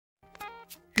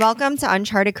Welcome to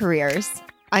Uncharted Careers.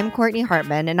 I'm Courtney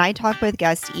Hartman, and I talk with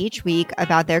guests each week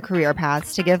about their career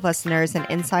paths to give listeners an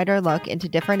insider look into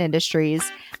different industries,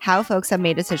 how folks have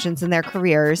made decisions in their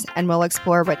careers, and we'll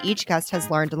explore what each guest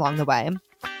has learned along the way.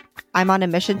 I'm on a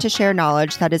mission to share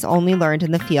knowledge that is only learned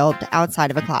in the field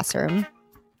outside of a classroom.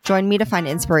 Join me to find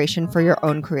inspiration for your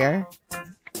own career.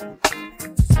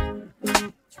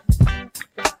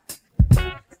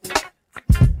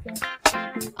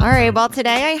 All right. Well,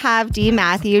 today I have Dee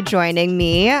Matthew joining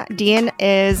me. Dean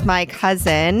is my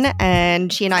cousin,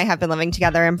 and she and I have been living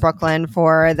together in Brooklyn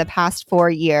for the past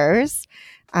 4 years.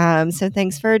 So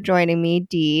thanks for joining me,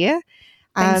 Dee.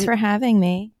 Thanks for having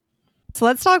me. So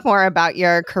let's talk more about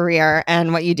your career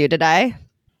and what you do today.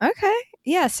 Okay.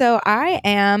 Yeah. So I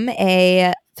am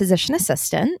a physician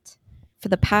assistant for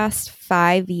the past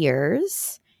 5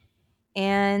 years.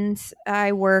 And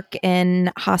I work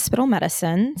in hospital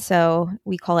medicine, so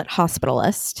we call it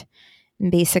hospitalist. And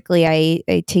basically,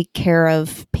 I take care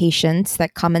of patients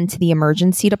that come into the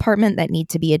emergency department that need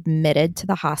to be admitted to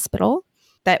the hospital.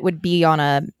 That would be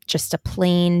on just a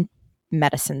plain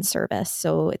medicine service.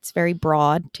 So it's very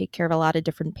broad, take care of a lot of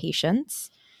different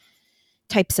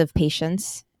types of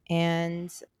patients.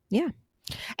 And yeah.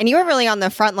 And you were really on the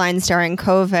front lines during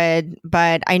COVID,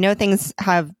 but I know things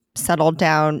have settled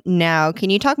down now. Can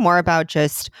you talk more about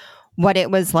just what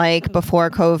it was like before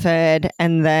COVID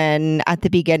and then at the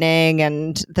beginning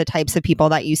and the types of people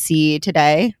that you see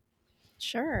today?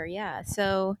 Sure. Yeah.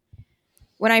 So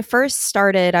when I first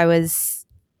started, I was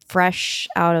fresh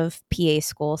out of PA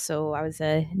school. So I was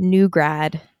a new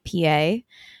grad PA.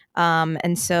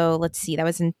 And so let's see, that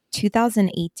was in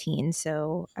 2018.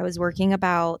 So I was working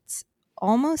about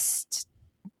almost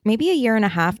maybe a year and a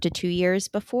half to 2 years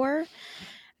before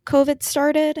COVID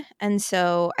started. And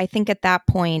so I think at that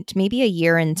point, maybe a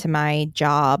year into my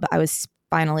job, I was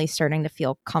finally starting to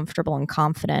feel comfortable and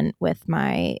confident with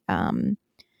my,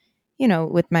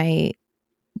 with my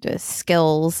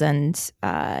skills and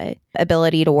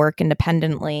ability to work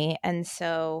independently. And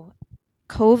so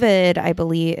COVID, I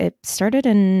believe it started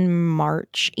in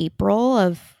March, April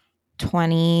of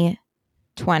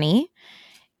 2020.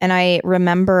 And I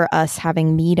remember us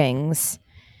having meetings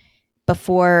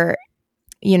before,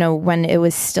 when it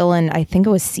was still in, I think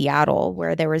it was Seattle,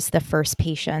 where there was the first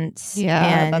patients.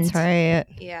 Yeah, that's right.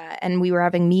 Yeah. And we were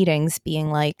having meetings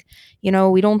being like, we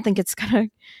don't think it's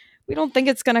going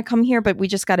to come here, but we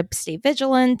just got to stay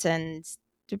vigilant, and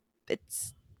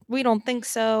we don't think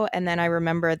so. And then I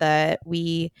remember that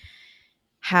we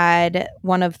had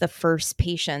one of the first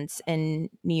patients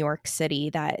in New York City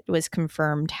that was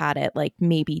confirmed had it like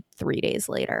maybe 3 days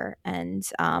later. And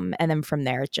then from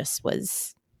there, it just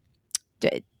was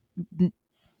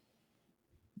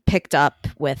picked up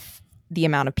with the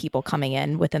amount of people coming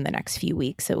in within the next few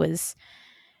weeks. It was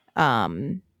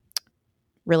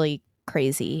really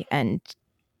crazy. And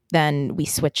then we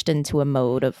switched into a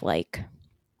mode of like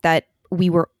that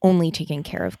we were only taking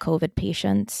care of COVID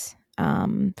patients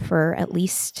for at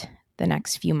least the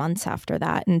next few months after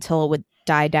that, until it would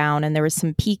die down. And there was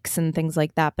some peaks and things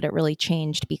like that, but it really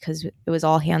changed because it was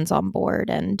all hands on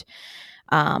board. And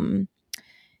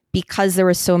because there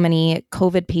were so many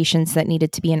COVID patients that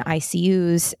needed to be in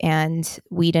ICUs and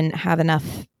we didn't have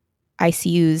enough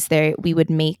ICUs there,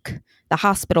 the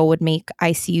hospital would make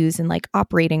ICUs in like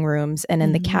operating rooms and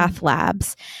in the cath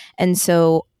labs. And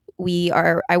so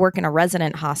I work in a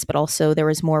resident hospital, so there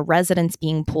was more residents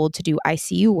being pulled to do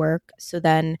ICU work. So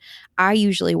then I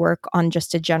usually work on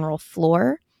just a general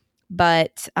floor,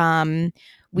 but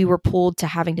we were pulled to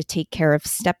having to take care of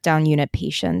step-down unit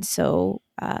patients. So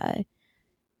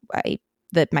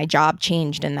my job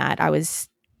changed in that I was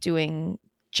doing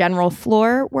general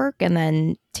floor work and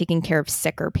then taking care of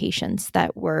sicker patients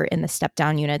that were in the step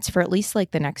down units for at least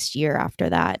like the next year after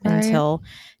that, right, until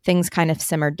things kind of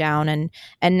simmered down.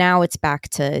 And now it's back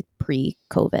to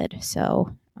pre-COVID.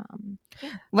 So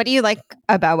what do you like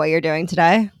about what you're doing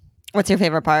today? What's your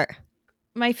favorite part?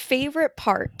 My favorite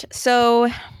part. So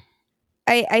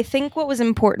I think what was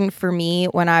important for me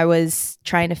when I was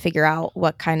trying to figure out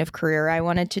what kind of career I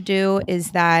wanted to do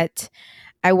is that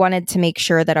I wanted to make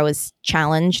sure that I was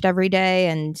challenged every day,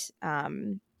 and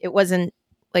it wasn't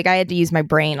like I had to use my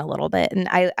brain a little bit. And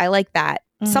I like that.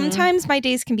 Mm-hmm. Sometimes my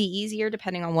days can be easier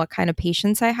depending on what kind of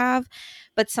patients I have,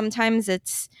 but sometimes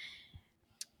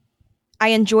I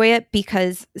enjoy it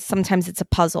because sometimes it's a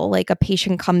puzzle. Like a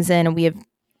patient comes in and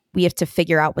we have to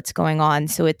figure out what's going on.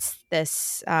 So it's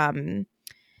this,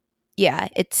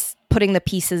 it's putting the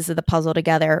pieces of the puzzle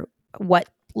together. What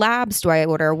labs do I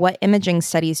order? What imaging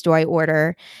studies do I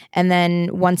order? And then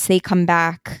once they come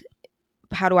back,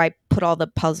 how do I put all the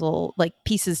puzzle like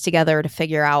pieces together to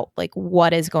figure out like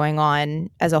what is going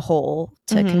on as a whole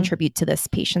to contribute to this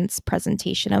patient's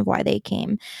presentation of why they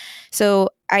came. So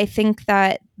I think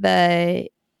that that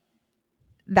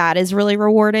is really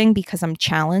rewarding because I'm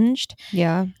challenged.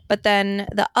 Yeah. But then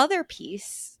the other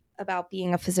piece about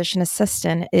being a physician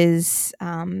assistant is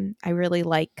I really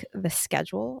like the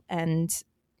schedule and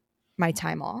my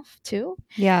time off too.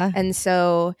 Yeah. And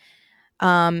so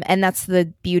and that's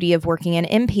the beauty of working in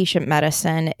inpatient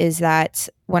medicine, is that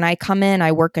when I come in,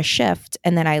 I work a shift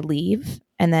and then I leave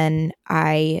and then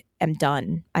I am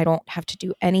done. I don't have to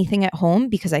do anything at home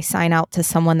because I sign out to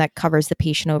someone that covers the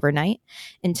patient overnight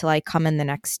until I come in the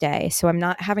next day. So I'm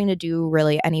not having to do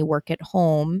really any work at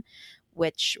home,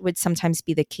 which would sometimes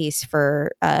be the case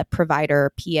for a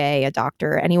provider, PA, a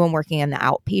doctor, anyone working in the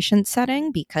outpatient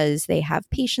setting, because they have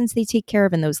patients they take care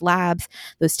of in those labs.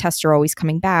 Those tests are always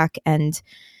coming back. And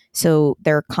so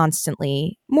they're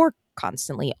more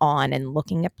constantly on and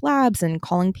looking at labs and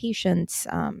calling patients.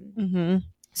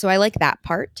 So I like that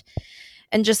part.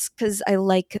 And just because I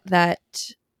like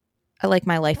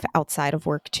my life outside of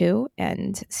work too.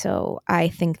 And so I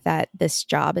think that this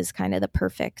job is kind of the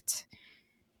perfect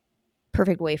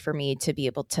way for me to be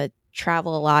able to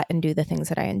travel a lot and do the things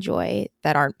that I enjoy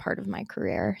that aren't part of my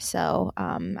career. So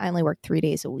I only work 3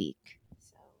 days a week.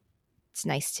 So it's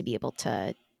nice to be able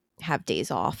to have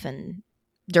days off and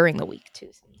during the week too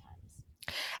sometimes.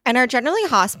 And are generally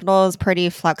hospitals pretty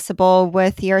flexible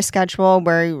with your schedule,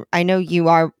 where I know you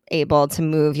are able to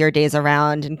move your days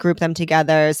around and group them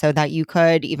together so that you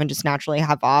could even just naturally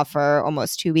have off for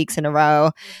almost 2 weeks in a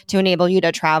row to enable you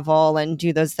to travel and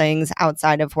do those things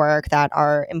outside of work that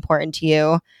are important to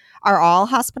you? Are all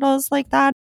hospitals like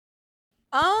that?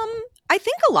 I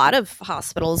think a lot of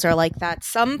hospitals are like that.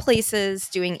 Some places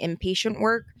doing inpatient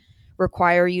work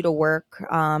require you to work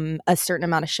a certain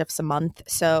amount of shifts a month.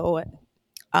 So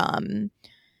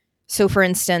for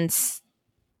instance,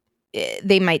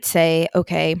 they might say,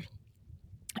 okay,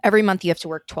 every month you have to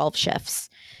work 12 shifts,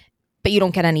 but you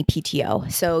don't get any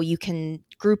PTO. So you can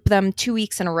group them 2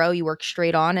 weeks in a row. You work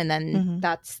straight on, and then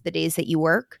that's the days that you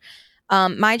work.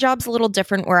 My job's a little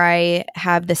different, where I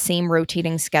have the same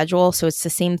rotating schedule. So it's the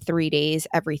same 3 days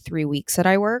every 3 weeks that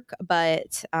I work.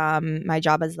 But my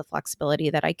job has the flexibility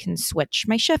that I can switch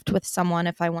my shift with someone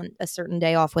if I want a certain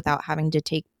day off without having to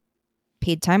take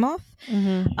paid time off.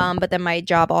 But then my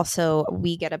job also,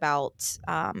 we get about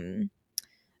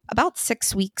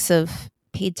 6 weeks of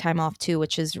paid time off too,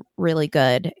 which is really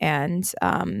good. And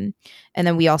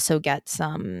then we also get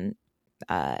some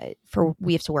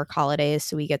we have to work holidays,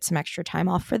 so we get some extra time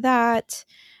off for that.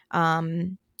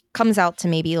 Comes out to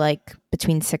maybe like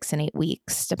between 6 and 8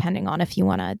 weeks, depending on if you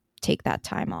want to take that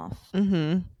time off.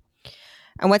 And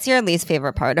what's your least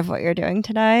favorite part of what you're doing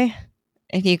today?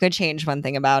 If you could change one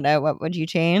thing about it, what would you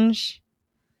change?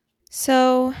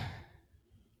 So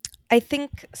I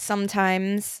think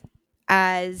sometimes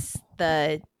as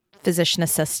the physician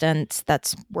assistant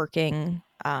that's working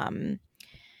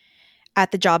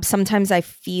at the job, sometimes I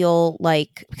feel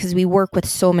like, because we work with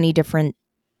so many different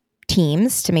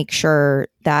teams to make sure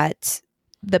that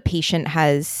the patient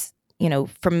has,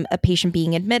 from a patient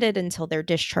being admitted until they're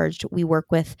discharged, we work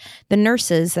with the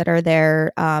nurses that are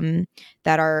there,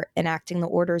 that are enacting the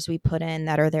orders we put in,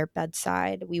 that are their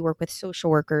bedside. We work with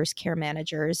social workers, care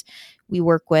managers. We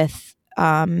work with,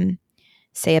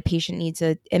 say a patient needs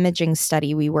an imaging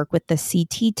study, we work with the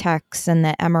CT techs and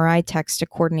the MRI techs to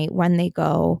coordinate when they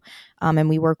go. And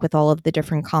we work with all of the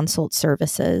different consult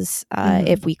services.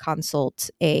 If we consult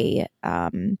a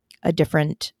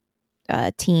different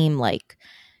team, like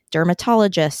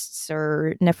dermatologists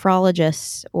or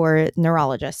nephrologists or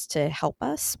neurologists, to help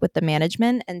us with the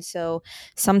management. And so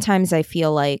sometimes I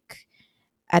feel like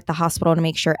at the hospital, to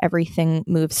make sure everything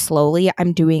moves slowly,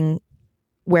 I'm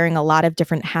wearing a lot of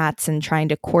different hats and trying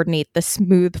to coordinate the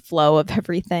smooth flow of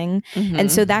everything.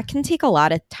 And so that can take a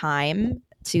lot of time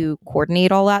to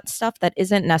coordinate all that stuff that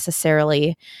isn't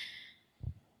necessarily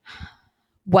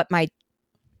what my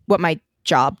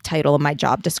job title and my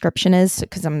job description is,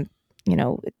 because I'm,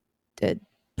 a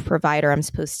provider. I'm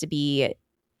supposed to be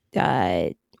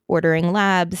ordering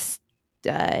labs,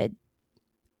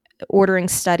 ordering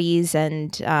studies,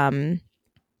 and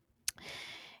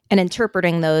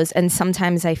interpreting those. And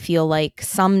sometimes I feel like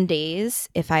some days,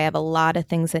 if I have a lot of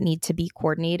things that need to be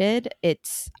coordinated,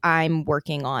 I'm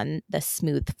working on the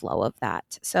smooth flow of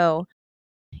that. So,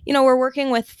 we're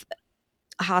working with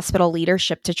hospital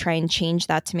leadership to try and change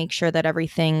that, to make sure that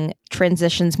everything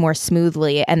transitions more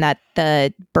smoothly and that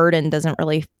the burden doesn't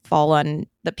really fall on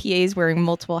the PAs wearing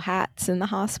multiple hats in the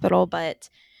hospital. But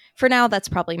for now, that's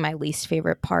probably my least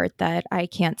favorite part, that I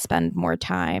can't spend more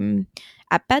time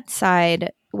at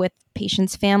bedside with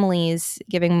patients' families,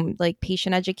 giving like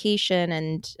patient education,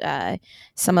 and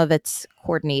some of it's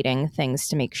coordinating things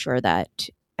to make sure that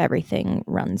everything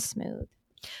runs smooth.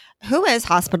 Who is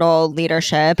hospital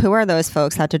leadership? Who are those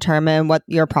folks that determine what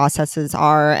your processes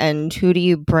are, and who do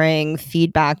you bring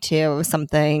feedback to if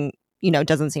something,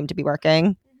 doesn't seem to be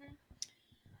working?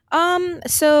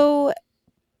 So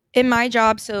in my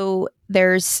job, so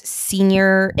there's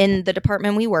senior in the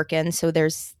department we work in. So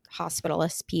there's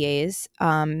hospitalist PAs.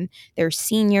 There's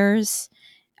seniors,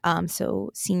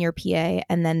 so senior PA,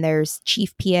 and then there's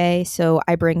chief PA. So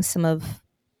I bring some of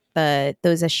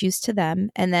those issues to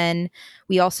them, and then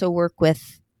we also work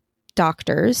with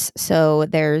doctors. So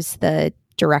there's the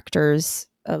directors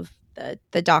of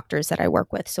the doctors that I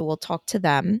work with. So we'll talk to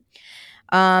them.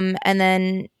 And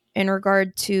then in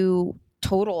regard to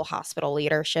total hospital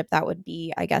leadership, that would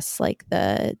be, I guess, like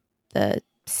the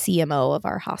CMO of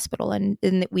our hospital, and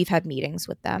we've had meetings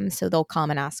with them, so they'll come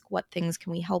and ask what things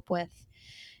can we help with,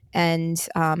 and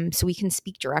so we can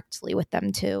speak directly with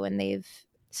them too. And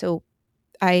so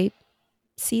I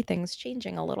see things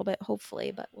changing a little bit,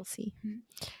 hopefully, but we'll see.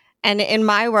 And in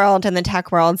my world, in the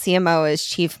tech world, CMO is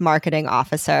Chief Marketing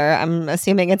Officer. I'm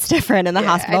assuming it's different in the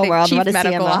hospital world. Chief what is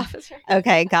Medical CMO? Officer.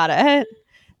 Okay, got it.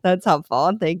 That's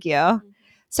helpful. Thank you. Mm-hmm.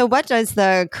 So what does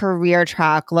the career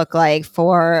track look like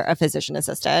for a physician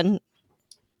assistant?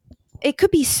 It could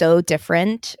be so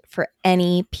different for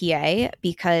any PA,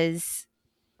 because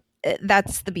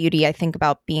that's the beauty, I think,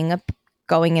 about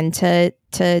going into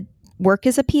to work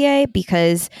as a PA,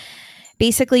 because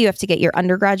basically you have to get your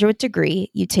undergraduate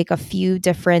degree. You take a few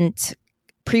different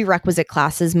prerequisite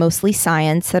classes, mostly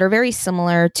science, that are very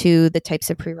similar to the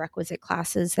types of prerequisite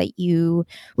classes that you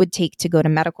would take to go to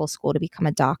medical school to become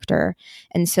a doctor.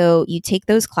 And so you take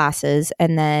those classes,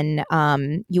 and then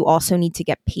you also need to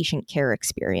get patient care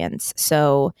experience.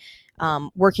 So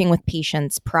working with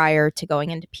patients prior to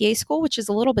going into PA school, which is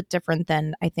a little bit different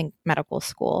than, I think, medical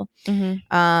school.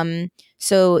 Mm-hmm.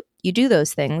 So you do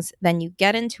those things, then you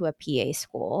get into a PA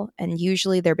school, and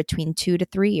usually they're between 2 to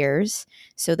 3 years.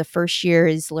 So the first year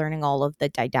is learning all of the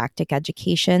didactic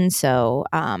education, so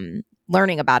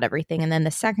learning about everything. And then the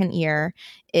second year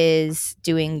is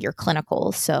doing your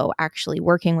clinicals, so actually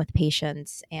working with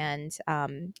patients. And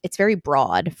it's very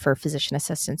broad for physician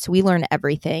assistants. So we learn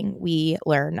everything. We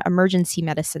learn emergency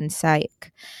medicine,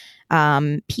 psych,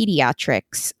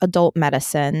 pediatrics, adult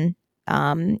medicine,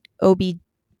 OB-GYN,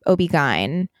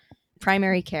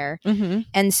 primary care. Mm-hmm.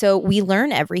 And so we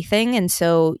learn everything. And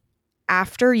so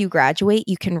after you graduate,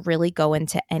 you can really go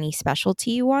into any specialty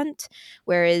you want.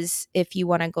 Whereas if you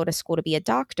want to go to school to be a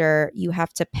doctor, you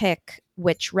have to pick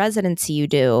which residency you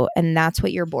do, and that's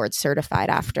what you're board certified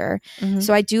after. Mm-hmm.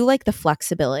 So I do like the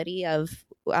flexibility of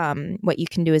what you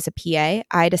can do as a PA.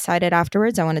 I decided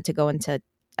afterwards I wanted to go into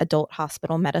adult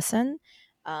hospital medicine.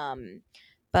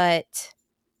 But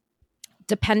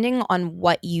depending on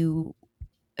what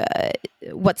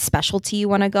specialty you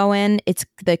want to go in, it's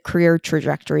the career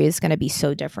trajectory is going to be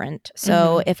so different.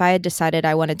 So if I had decided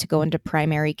I wanted to go into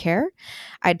primary care,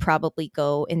 I'd probably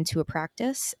go into a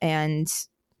practice and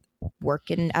work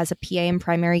as a PA in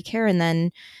primary care. And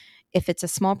then if it's a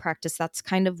small practice, that's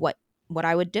kind of what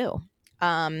I would do.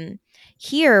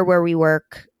 Here where we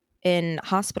work in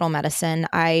hospital medicine,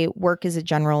 I work as a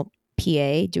general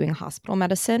PA doing hospital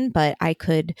medicine, but I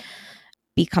could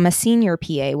become a senior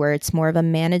PA where it's more of a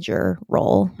manager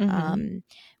role,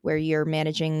 where you're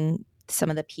managing some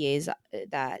of the PAs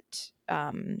that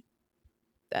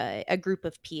a group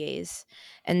of PAs.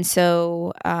 And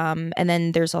so and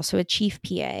then there's also a chief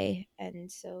PA. And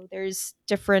so there's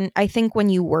different, I think when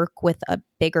you work with a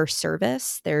bigger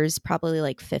service, there's probably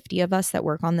like 50 of us that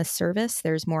work on this service.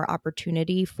 There's more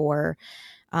opportunity for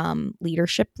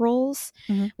leadership roles.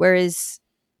 Whereas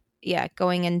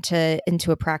going into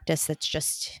a practice that's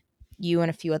just you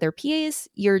and a few other PAs,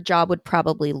 your job would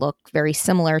probably look very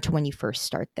similar to when you first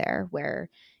start there, where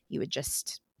you would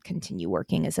just continue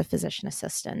working as a physician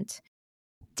assistant.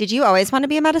 Did you always want to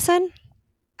be in medicine?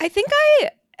 I think I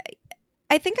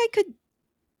could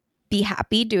be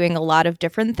happy doing a lot of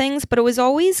different things, but it was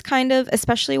always kind of,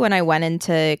 especially when I went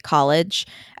into college,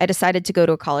 I decided to go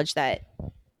to a college that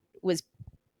was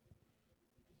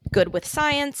good with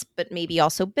science, but maybe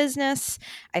also business.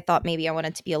 I thought maybe I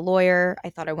wanted to be a lawyer.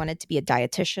 I thought I wanted to be a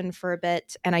dietitian for a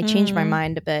bit, and I changed my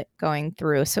mind a bit going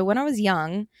through. So when I was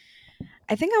young,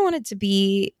 I thought I wanted to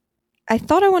be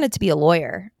a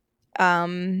lawyer.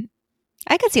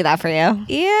 I could see that for you.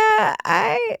 Yeah,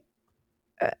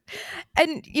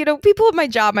 and people at my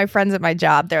job, my friends at my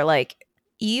job, they're like,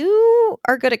 you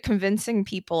are good at convincing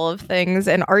people of things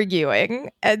and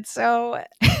arguing. And so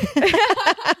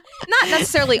not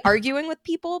necessarily arguing with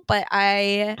people, but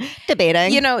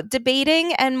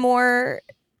debating and more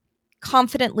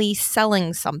confidently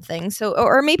selling something. So,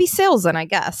 or maybe salesman, I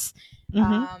guess.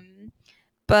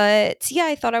 But yeah,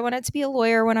 I thought I wanted to be a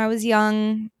lawyer when I was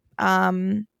young.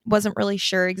 Wasn't really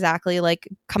sure exactly. Like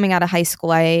coming out of high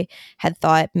school, I had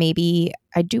thought maybe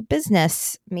I'd do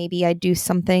business, maybe I'd do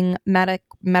something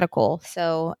medical.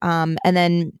 So, and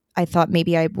then I thought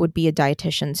maybe I would be a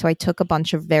dietitian. So I took a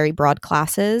bunch of very broad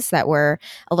classes that were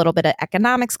a little bit of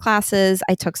economics classes.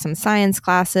 I took some science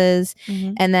classes,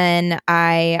 and then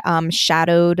I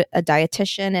shadowed a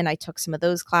dietitian, and I took some of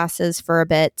those classes for a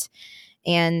bit.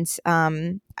 And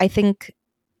I think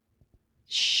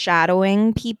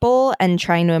shadowing people and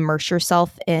trying to immerse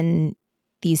yourself in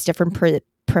these different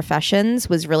professions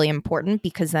was really important,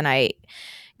 because then I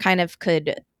kind of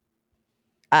could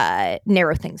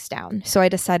narrow things down. So I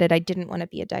decided I didn't want to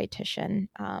be a dietitian.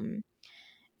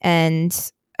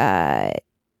 And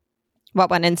what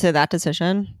went into that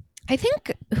decision? I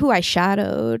think who I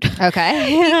shadowed.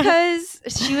 Okay. Because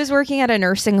she was working at a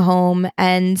nursing home,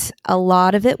 and a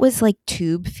lot of it was like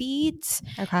tube feeds.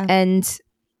 Okay.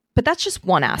 But that's just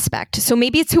one aspect. So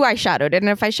maybe it's who I shadowed. And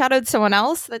if I shadowed someone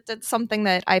else that did something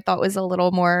that I thought was a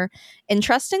little more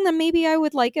interesting, then maybe I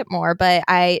would like it more. But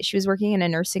she was working in a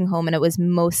nursing home, and it was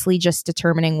mostly just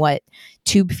determining what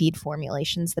tube feed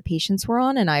formulations the patients were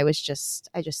on. And I just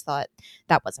thought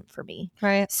that wasn't for me.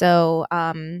 Right. So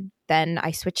then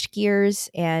I switched gears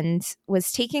and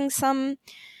was taking some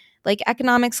like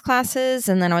economics classes,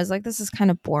 and then I was like, this is kind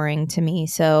of boring to me.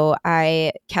 So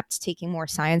I kept taking more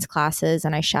science classes,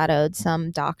 and I shadowed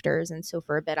some doctors. And so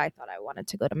for a bit, I thought I wanted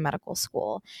to go to medical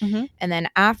school. And then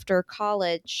after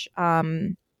college,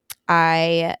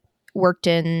 I worked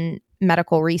in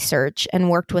medical research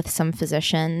and worked with some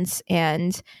physicians,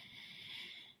 and,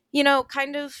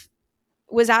 kind of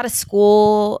was out of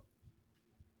school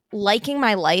liking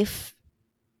my life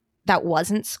that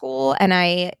wasn't school.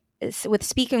 And with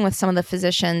speaking with some of the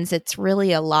physicians, it's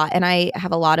really a lot. And I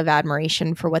have a lot of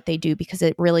admiration for what they do, because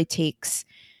it really takes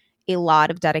a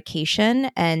lot of dedication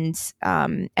and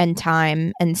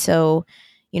time. And so,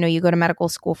 you go to medical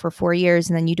school for 4 years,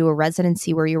 and then you do a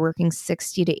residency where you're working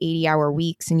 60 to 80-hour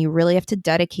weeks, and you really have to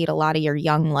dedicate a lot of your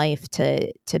young life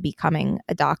to becoming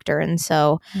a doctor. And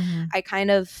so I kind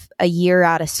of, a year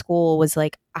out of school, was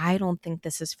like, I don't think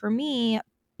this is for me,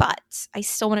 but I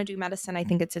still want to do medicine. I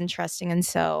think it's interesting. And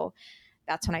so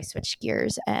that's when I switched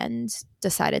gears and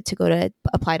decided to go to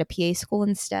apply to PA school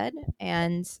instead.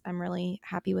 And I'm really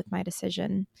happy with my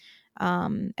decision.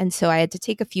 And so I had to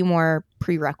take a few more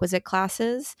prerequisite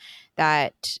classes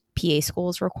that PA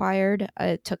schools required.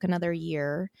 It took another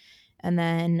year, and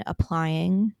then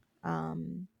applying.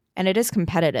 And it is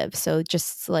competitive. So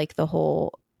just like the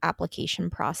whole application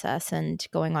process and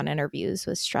going on interviews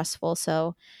was stressful.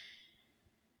 So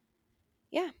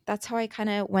yeah, that's how I kind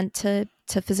of went to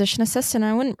physician assistant.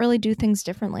 I wouldn't really do things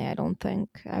differently. I don't think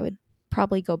I would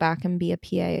probably go back and be a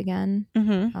PA again.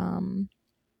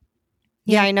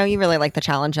 Yeah, I know you really like the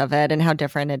challenge of it and how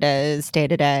different it is day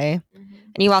to day.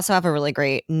 And you also have a really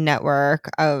great network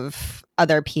of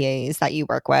other PAs that you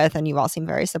work with, and you all seem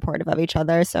very supportive of each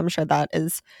other. So I'm sure that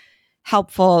is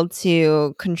helpful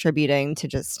to contributing to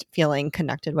just feeling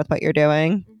connected with what you're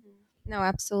doing. No,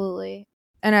 absolutely.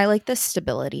 And I like the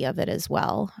stability of it as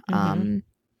well.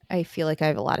 I feel like I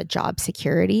have a lot of job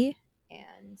security,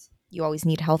 and you always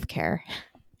need healthcare.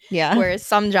 Yeah. Whereas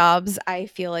some jobs, I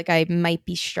feel like I might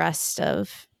be stressed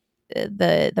of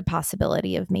the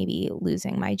possibility of maybe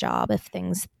losing my job if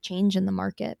things change in the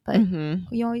market. But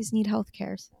you always need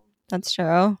healthcare. So. That's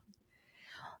true.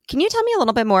 Can you tell me a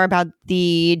little bit more about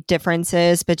the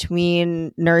differences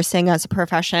between nursing as a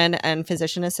profession and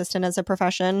physician assistant as a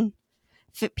profession?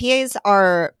 PAs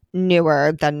are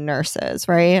newer than nurses,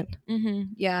 right?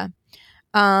 Yeah.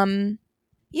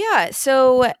 Yeah.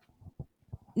 So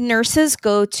nurses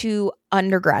go to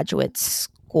undergraduate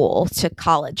school, to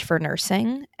college for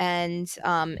nursing, and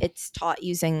it's taught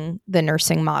using the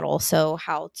nursing model. So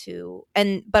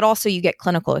but also you get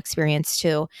clinical experience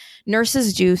too.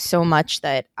 Nurses do so much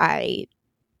that I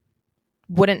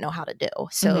wouldn't know how to do.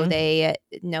 So they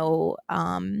know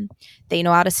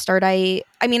how to start. I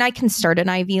mean, I can start an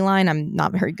IV line. I'm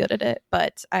not very good at it,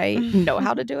 but I know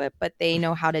how to do it. But they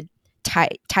know how to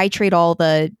titrate all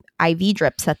the IV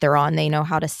drips that they're on. They know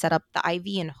how to set up the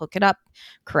IV and hook it up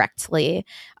correctly.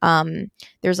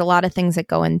 There's a lot of things that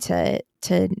go into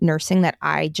nursing that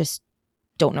I just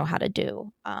don't know how to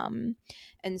do.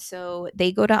 And so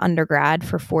they go to undergrad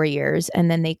for 4 years, and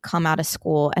then they come out of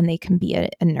school and they can be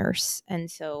a nurse.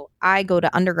 And so I go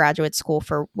to undergraduate school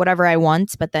for whatever I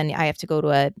want, but then I have to go to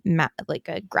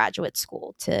a graduate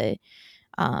school to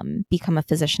become a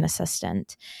physician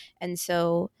assistant. And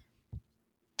so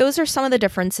those are some of the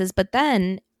differences. But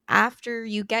then after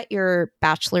you get your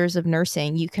bachelor's of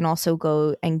nursing, you can also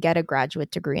go and get a graduate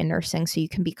degree in nursing. So you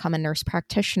can become a nurse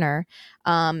practitioner.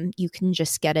 You can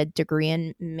just get a degree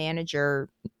in manager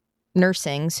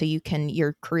nursing. So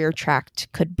your career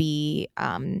could be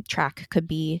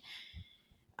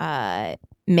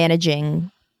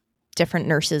managing different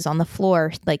nurses on the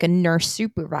floor, like a nurse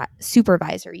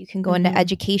supervisor. You can go into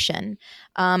education.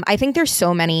 I think there's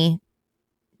so many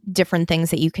different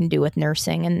things that you can do with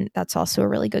nursing, and that's also a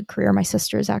really good career. My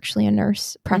sister is actually a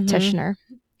nurse practitioner.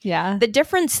 Yeah. The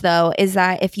difference, though, is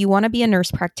that if you want to be a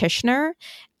nurse practitioner,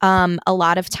 a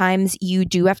lot of times you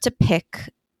do have to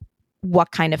pick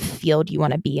what kind of field you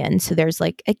want to be in. So there's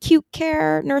like acute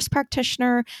care nurse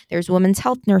practitioner, there's women's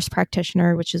health nurse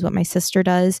practitioner, which is what my sister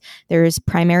does. There's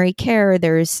primary care,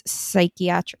 there's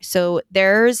psychiatric. So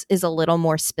theirs is a little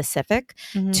more specific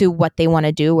to what they want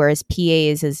to do, whereas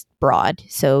PA's is broad.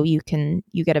 So you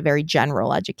get a very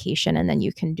general education, and then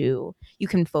you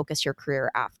can focus your career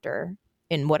after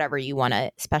in whatever you want to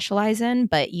specialize in,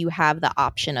 but you have the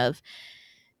option of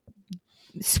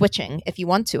switching if you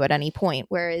want to at any point.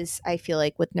 Whereas I feel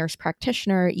like with nurse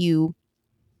practitioner, you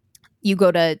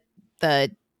go to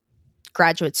the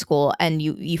graduate school and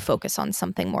you focus on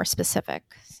something more specific.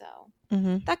 So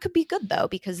that could be good, though,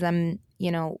 because then,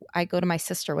 I go to my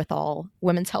sister with all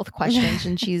women's health questions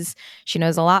and she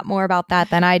knows a lot more about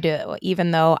that than I do,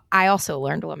 even though I also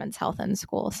learned women's health in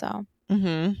school. So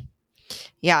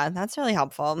yeah, that's really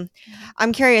helpful.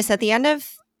 I'm curious, at the end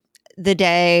of the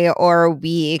day or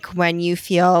week, when you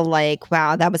feel like,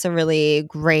 wow, that was a really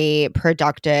great,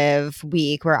 productive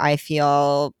week where I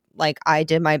feel like I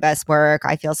did my best work,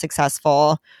 I feel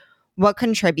successful, what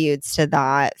contributes to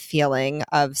that feeling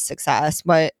of success?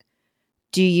 What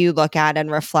do you look at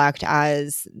and reflect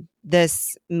as,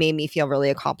 this made me feel really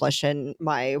accomplished in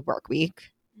my work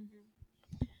week?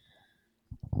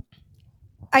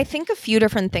 I think a few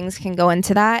different things can go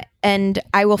into that, and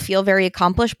I will feel very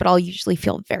accomplished, but I'll usually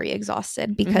feel very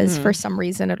exhausted because for some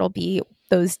reason it'll be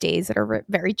those days that are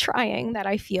very trying that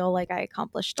I feel like I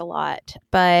accomplished a lot.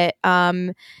 But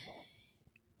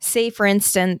say, for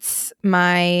instance,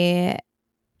 my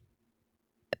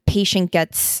patient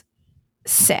gets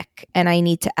sick and I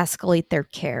need to escalate their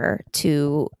care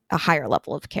to a higher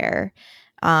level of care.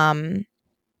 Those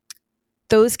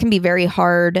can be very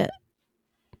hard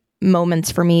moments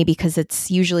for me because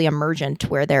it's usually emergent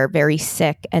where they're very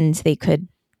sick and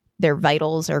their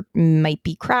vitals might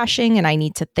be crashing and I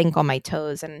need to think on my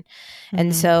toes.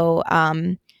 And so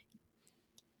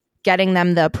getting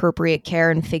them the appropriate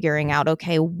care and figuring out,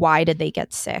 okay, why did they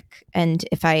get sick? And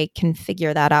if I can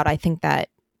figure that out, I think that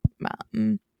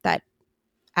that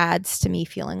adds to me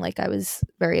feeling like I was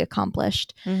very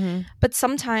accomplished. But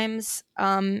sometimes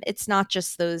it's not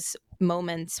just those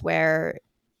moments where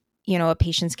a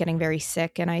patient's getting very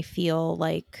sick and I feel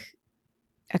like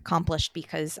accomplished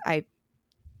because I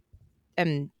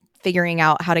am figuring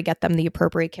out how to get them the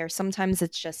appropriate care. Sometimes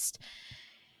it's just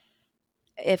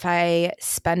if I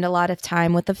spend a lot of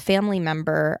time with a family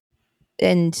member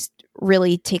and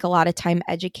really take a lot of time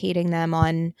educating them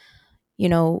on,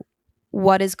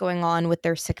 what is going on with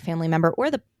their sick family member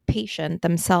or the patient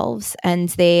themselves, and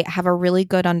they have a really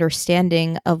good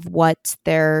understanding of what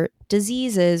their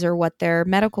disease is or what their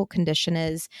medical condition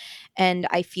is. And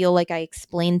I feel like I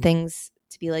explain things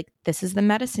to be like, this is the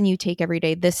medicine you take every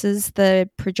day. This is the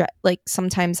project. Like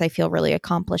sometimes I feel really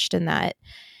accomplished in that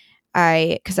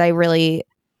because I really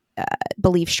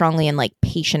believe strongly in like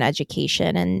patient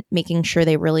education and making sure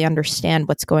they really understand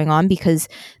what's going on, because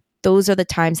those are the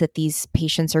times that these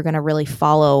patients are going to really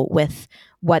follow with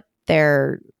what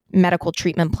their medical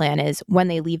treatment plan is when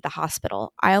they leave the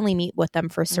hospital. I only meet with them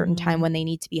for a certain time when they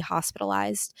need to be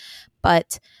hospitalized.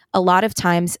 But a lot of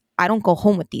times I don't go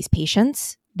home with these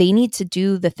patients. They need to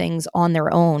do the things on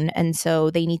their own. And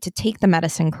so they need to take the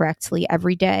medicine correctly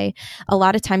every day. A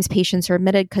lot of times patients are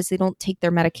admitted because they don't take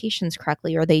their medications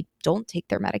correctly or they don't take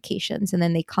their medications. And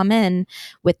then they come in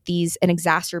with an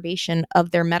exacerbation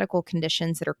of their medical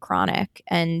conditions that are chronic.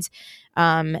 And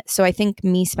so I think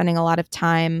me spending a lot of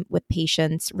time with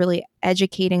patients, really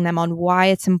educating them on why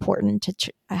it's important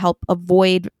to help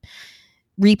avoid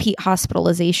repeat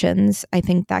hospitalizations, I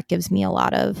think that gives me a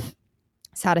lot of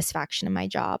satisfaction in my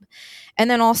job.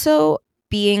 And then also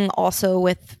being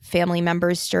with family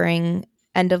members during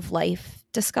end of life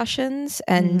discussions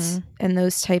and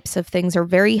those types of things are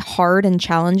very hard and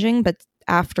challenging, but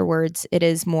afterwards it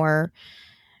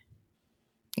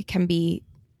can be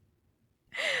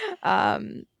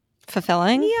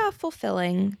fulfilling. Yeah,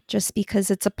 fulfilling, just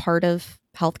because it's a part of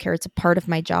healthcare. It's a part of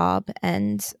my job,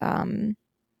 and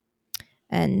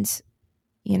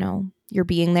you're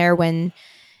being there when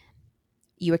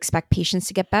you expect patients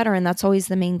to get better, and that's always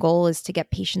the main goal, is to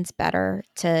get patients better,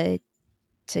 to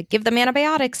give them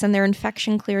antibiotics and their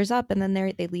infection clears up, and then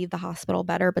they leave the hospital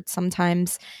better. But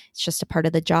sometimes it's just a part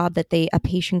of the job that a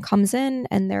patient comes in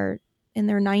and they're in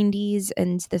their 90s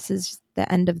and this is the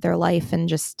end of their life, and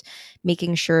just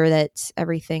making sure that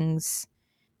everything's,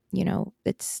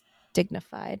 it's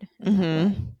dignified in that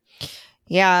way.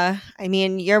 Yeah. I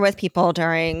mean, you're with people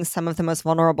during some of the most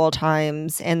vulnerable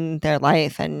times in their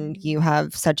life, and you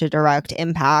have such a direct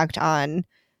impact on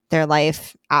their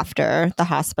life after the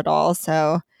hospital.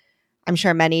 So I'm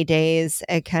sure many days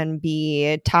it can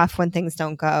be tough when things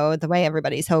don't go the way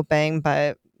everybody's hoping,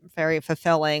 but very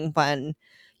fulfilling when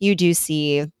you do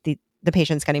see the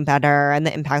patients getting better and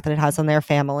the impact that it has on their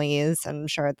families. I'm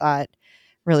sure that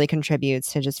really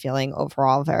contributes to just feeling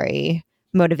overall very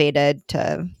motivated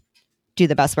to do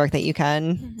the best work that you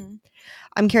can.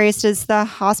 I'm curious, does the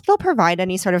hospital provide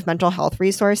any sort of mental health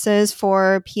resources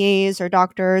for PAs or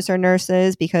doctors or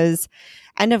nurses? Because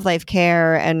end of life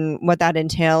care and what that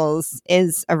entails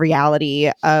is a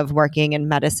reality of working in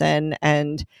medicine,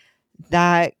 and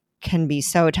that can be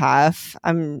so tough.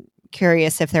 I'm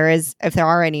curious if there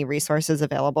are any resources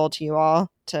available to you all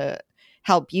to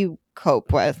help you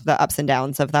cope with the ups and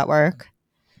downs of that work.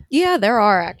 Yeah, there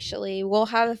are actually.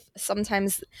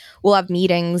 Sometimes we'll have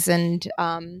meetings and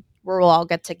where we'll all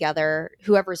get together,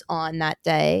 whoever's on that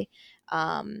day,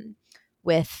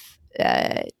 with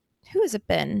who has it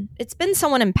been? It's been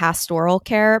someone in pastoral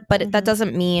care, but that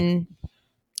doesn't mean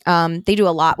they do a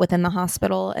lot within the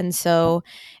hospital. And so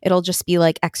it'll just be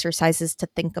like exercises to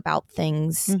think about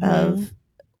things of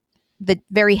the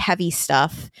very heavy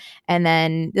stuff, and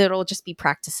then it'll just be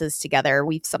practices together.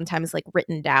 We've sometimes like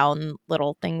written down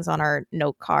little things on our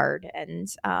note card and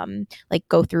like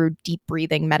go through deep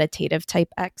breathing meditative type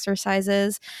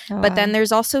exercises. But then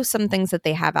there's also some things that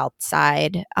they have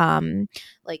outside,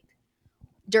 like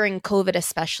during COVID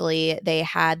especially, they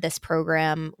had this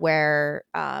program where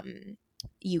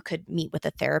you could meet with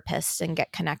a therapist and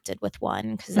get connected with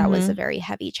one, because that was a very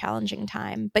heavy, challenging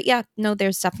time. But yeah, no,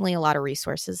 there's definitely a lot of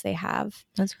resources they have.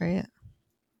 That's great.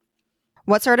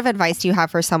 What sort of advice do you have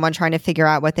for someone trying to figure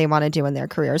out what they want to do in their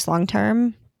careers long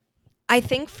term? I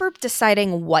think for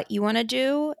deciding what you want to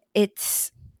do,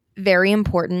 it's very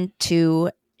important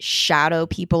to shadow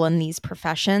people in these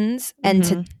professions and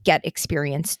to get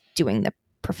experience doing the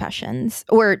professions,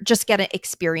 or just get an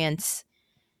experience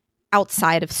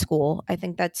outside of school. I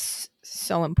think that's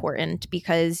so important,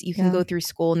 because you can go through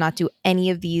school, not do any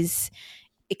of these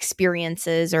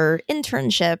experiences or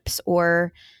internships,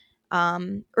 or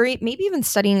maybe even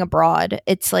studying abroad.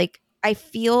 It's like, I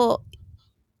feel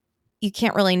you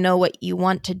can't really know what you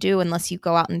want to do unless you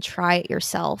go out and try it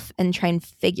yourself and try and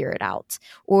figure it out,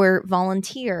 or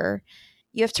volunteer.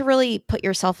 You have to really put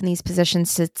yourself in these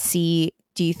positions to see,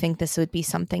 do you think this would be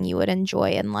something you would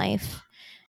enjoy in life?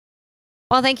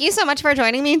 Well, thank you so much for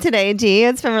joining me today, Dee.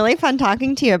 It's been really fun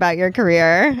talking to you about your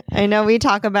career. I know we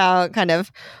talk about kind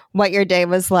of what your day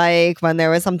was like when there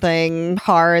was something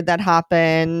hard that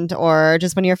happened, or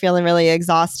just when you're feeling really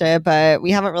exhausted, but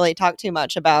we haven't really talked too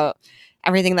much about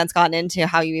everything that's gotten into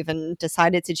how you even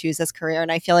decided to choose this career.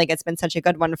 And I feel like it's been such a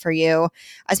good one for you,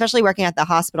 especially working at the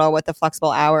hospital with the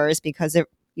flexible hours, because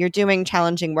you're doing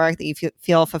challenging work that you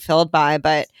feel fulfilled by,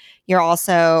 but you've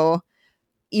also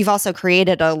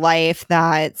created a life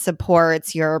that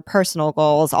supports your personal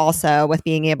goals also, with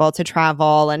being able to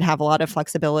travel and have a lot of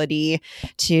flexibility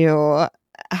to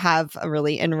have a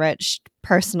really enriched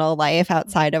personal life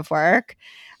outside of work.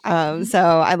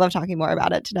 So I love talking more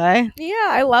about it today. Yeah,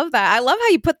 I love that. I love how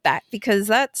you put that, because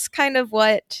that's kind of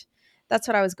that's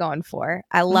what I was going for.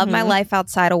 I love my life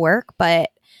outside of work, but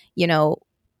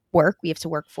we have to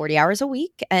work 40 hours a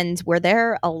week, and we're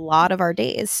there a lot of our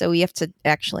days. So we have to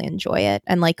actually enjoy it,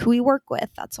 and like who we work with.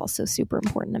 That's also super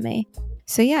important to me.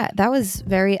 So yeah, that was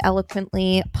very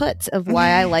eloquently put of why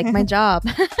I like my job.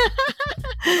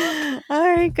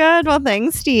 All right, good. Well,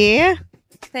 thanks, Dee.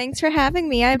 Thanks for having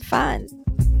me. I had fun.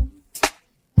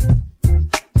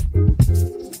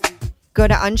 Go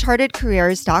to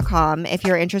unchartedcareers.com if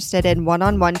you're interested in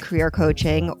one-on-one career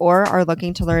coaching, or are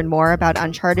looking to learn more about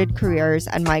Uncharted Careers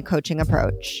and my coaching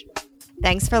approach.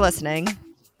 Thanks for listening.